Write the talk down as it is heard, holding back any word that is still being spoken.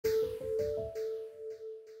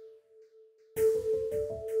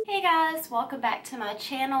Hey guys, welcome back to my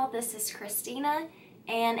channel. This is Christina,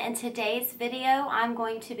 and in today's video I'm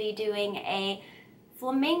going to be doing a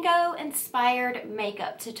flamingo inspired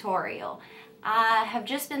makeup tutorial. I have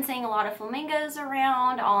just been seeing a lot of flamingos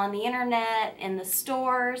around on the internet, in the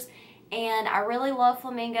stores, and I really love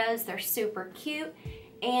flamingos. They're super cute,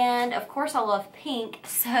 and of course I love pink,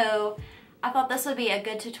 so I thought this would be a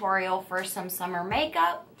good tutorial for some summer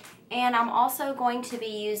makeup. And I'm also going to be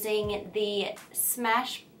using the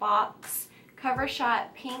Smashbox Cover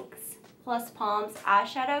Shot Pinks Palms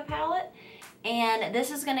Eyeshadow Palette. And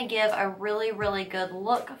this is going to give a really good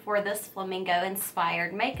look for this flamingo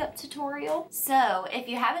inspired makeup tutorial. So if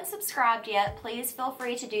you haven't subscribed yet, please feel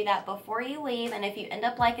free to do that before you leave. And if you end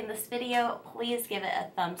up liking this video, please give it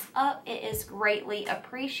a thumbs up. It is greatly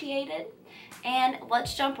appreciated. And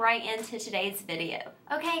let's jump right into today's video.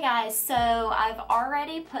 Okay guys, so I've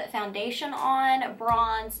already put foundation on,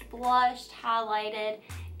 bronzed, blushed, highlighted,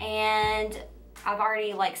 and I've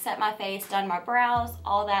already set my face, done my brows,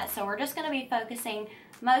 all that. So we're just gonna be focusing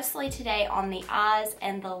mostly today on the eyes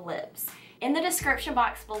and the lips. In the description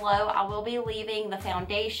box below, I will be leaving the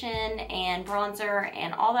foundation and bronzer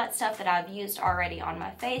and all that stuff that I've used already on my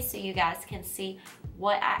face so you guys can see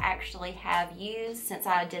what I actually have used since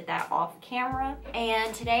I did that off camera.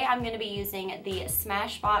 And today I'm going to be using the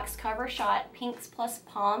Smashbox Cover Shot Pinks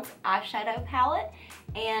Palms Eyeshadow Palette.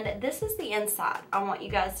 And this is the inside. I want you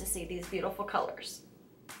guys to see these beautiful colors.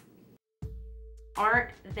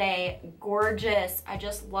 Aren't they gorgeous? I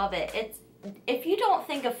just love it. If you don't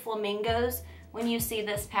think of flamingos when you see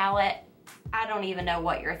this palette, I don't even know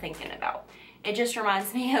what you're thinking about. It just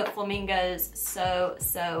reminds me of flamingos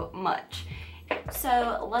so much.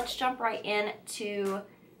 So let's jump right into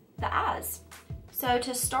the eyes. So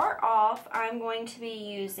to start off, I'm going to be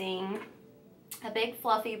using a big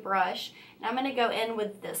fluffy brush, and I'm going to go in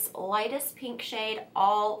with this lightest pink shade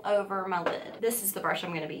all over my lid. This is the brush I'm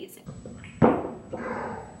going to be using.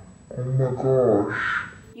 Oh my gosh.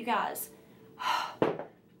 You guys,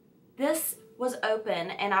 this was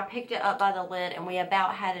open and I picked it up by the lid and we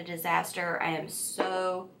about had a disaster. I am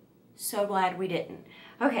so glad we didn't.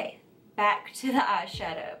 Okay, back to the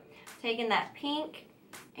eyeshadow. Taking that pink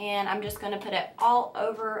and I'm just going to put it all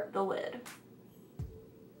over the lid.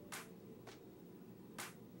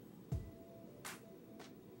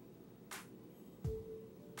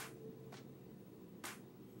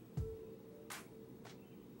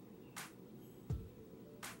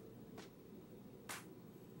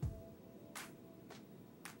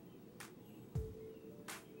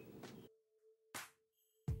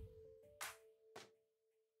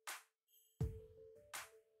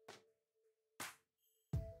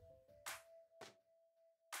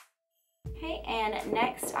 Okay, and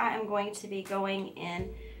next I am going to be going in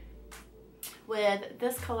with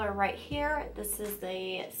this color right here. This is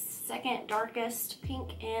the second darkest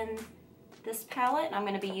pink in this palette, and I'm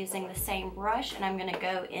going to be using the same brush, and I'm going to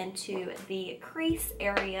go into the crease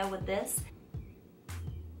area with this.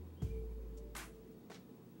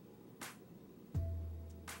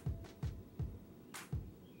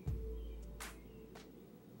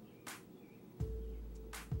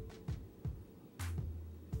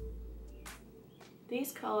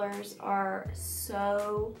 These colors are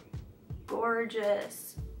so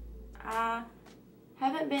gorgeous. I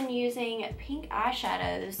haven't been using pink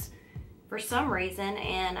eyeshadows for some reason,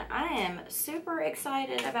 and I am super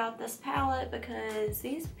excited about this palette because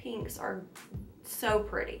these pinks are so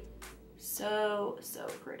pretty. So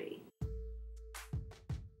pretty.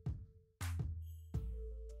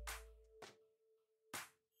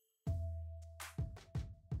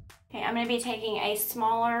 Okay, I'm going to be taking a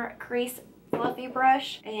smaller crease fluffy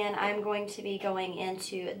brush, and I'm going to be going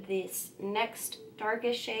into this next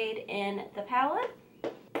darkest shade in the palette.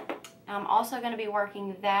 I'm also going to be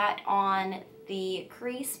working that on the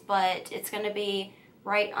crease, but it's going to be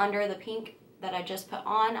right under the pink that I just put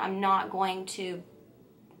on. I'm not going to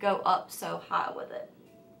go up so high with it.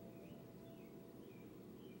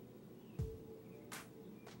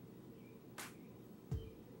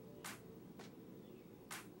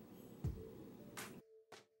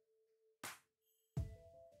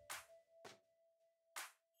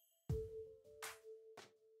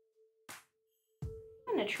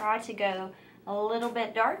 I'm going to try to go a little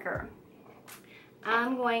bit darker.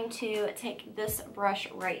 I'm going to take this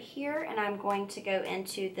brush right here and I'm going to go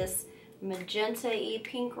into this magenta-y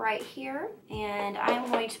pink right here, and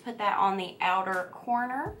I'm going to put that on the outer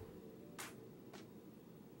corner.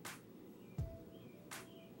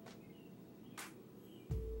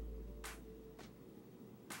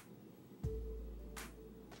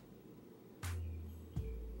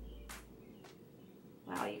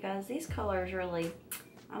 Wow, you guys, these colors really,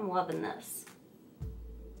 I'm loving this.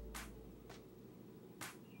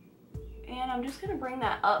 And I'm just gonna bring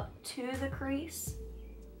that up to the crease.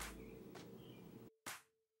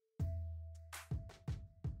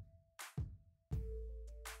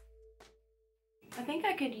 I think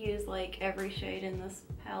I could use like every shade in this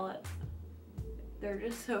palette. They're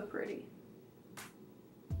just so pretty.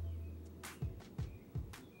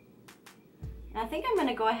 And I think I'm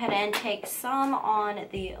gonna go ahead and take some on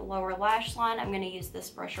the lower lash line. I'm gonna use this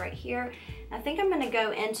brush right here. I think I'm gonna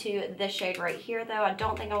go into this shade right here though. I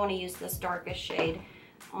don't think I wanna use this darkest shade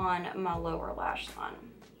on my lower lash line.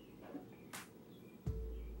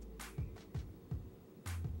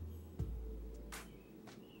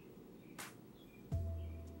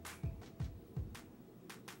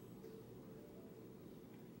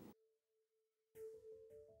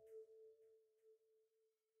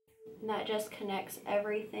 And that just connects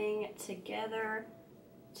everything together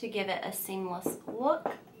to give it a seamless look.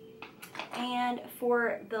 And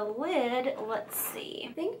for the lid, let's see.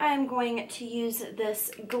 I think I'm going to use this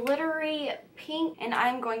glittery pink, and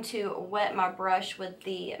I'm going to wet my brush with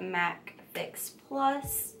the MAC Fix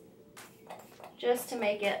Plus just to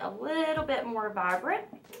make it a little bit more vibrant.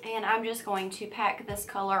 And I'm just going to pack this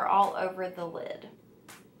color all over the lid.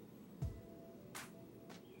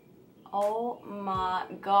 Oh my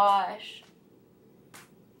gosh.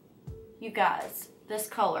 You guys, this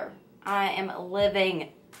color, I am living.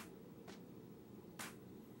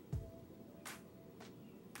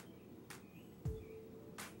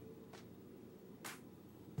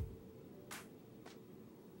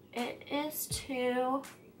 It is too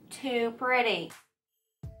pretty.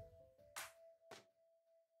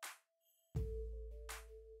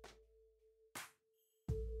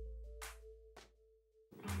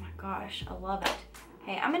 Gosh, I love it.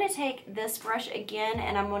 Okay, I'm gonna take this brush again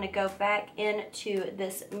and I'm gonna go back into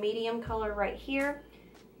this medium color right here,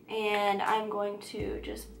 and I'm going to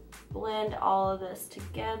just blend all of this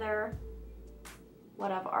together,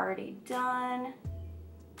 what I've already done.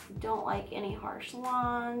 Don't like any harsh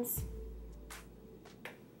lines.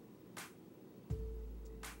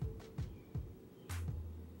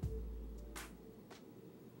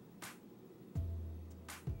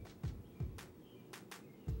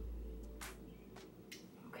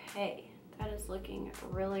 Okay, that is looking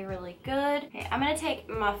really, really good. Okay, I'm gonna take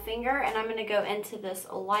my finger and I'm gonna go into this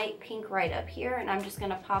light pink right up here, and I'm just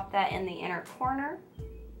gonna pop that in the inner corner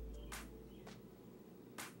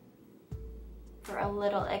for a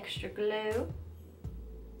little extra glow.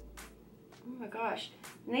 Oh my gosh.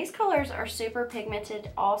 And these colors are super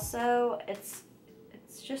pigmented also. It's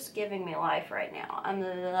just giving me life right now. I'm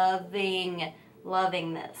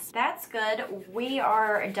loving this. That's good. We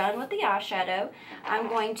are done with the eyeshadow. I'm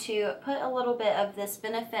going to put a little bit of this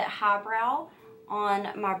Benefit Highbrow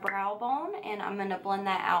on my brow bone, and I'm going to blend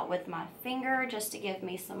that out with my finger just to give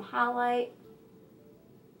me some highlight.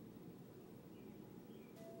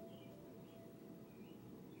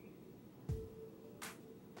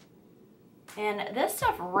 And this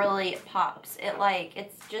stuff really pops.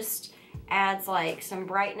 It's just adds like some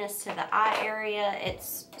brightness to the eye area.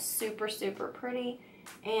 It's super, super pretty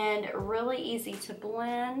and really easy to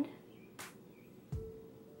blend.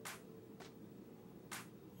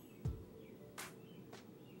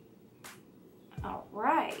 All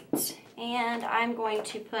right, and I'm going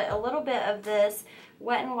to put a little bit of this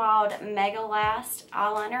Wet n Wild Mega Last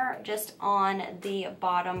eyeliner just on the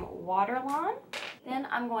bottom waterline. Then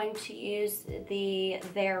I'm going to use the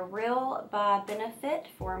They're Real by Benefit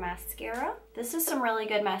for mascara. This is some really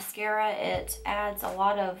good mascara. It adds a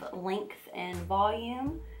lot of length and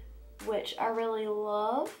volume, which I really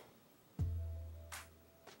love.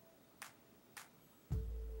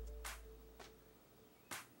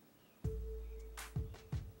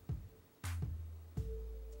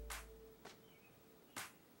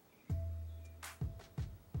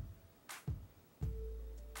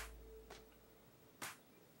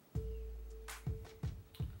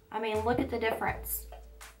 I mean, look at the difference.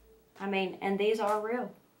 I mean, and these are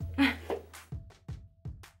real.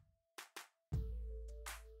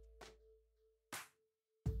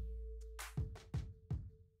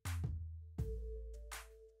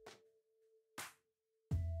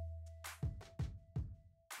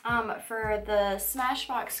 For the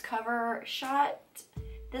Smashbox cover shot,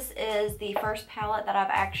 this is the first palette that I've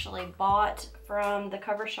actually bought from the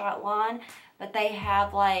cover shot line, but they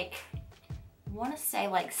have like, I want to say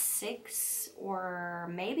like 6 or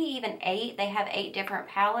maybe even 8. They have 8 different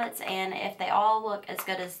palettes, and if they all look as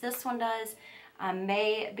good as this one does, I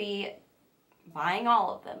may be buying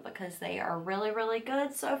all of them because they are really, really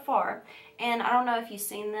good so far. And I don't know if you've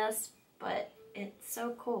seen this, but it's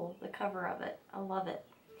so cool, the cover of it. I love it.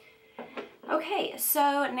 Okay,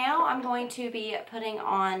 so now I'm going to be putting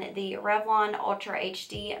on the Revlon Ultra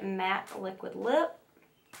HD Matte Liquid Lip.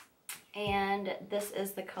 And this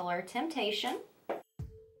is the color Temptation.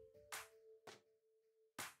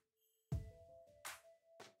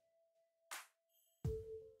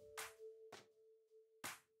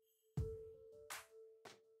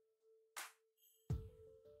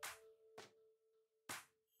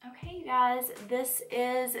 Okay, you guys, this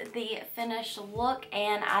is the finished look,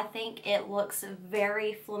 and I think it looks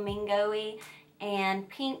very flamingo-y and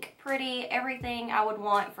pink, pretty, everything I would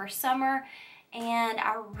want for summer. And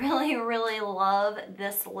I really, really love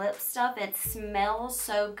this lip stuff. It smells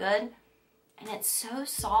so good, and it's so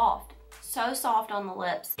soft on the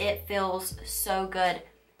lips. It feels so good.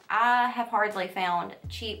 I have hardly found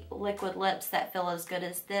cheap liquid lips that feel as good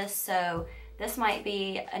as this, so this might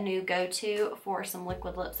be a new go-to for some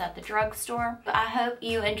liquid lips at the drugstore. I hope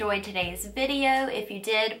you enjoyed today's video. If you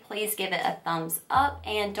did, please give it a thumbs up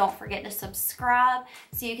and don't forget to subscribe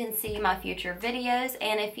so you can see my future videos.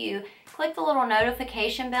 And if you click the little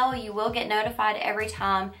notification bell, you will get notified every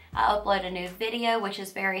time I upload a new video, which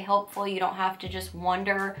is very helpful. You don't have to just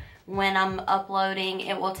wonder when I'm uploading.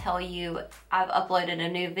 It will tell you I've uploaded a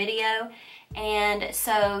new video. And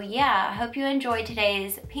so yeah, I hope you enjoyed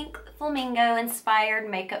today's pink flamingo inspired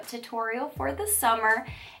makeup tutorial for the summer,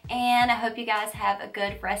 and I hope you guys have a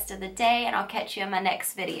good rest of the day, and I'll catch you in my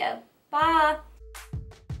next video. Bye!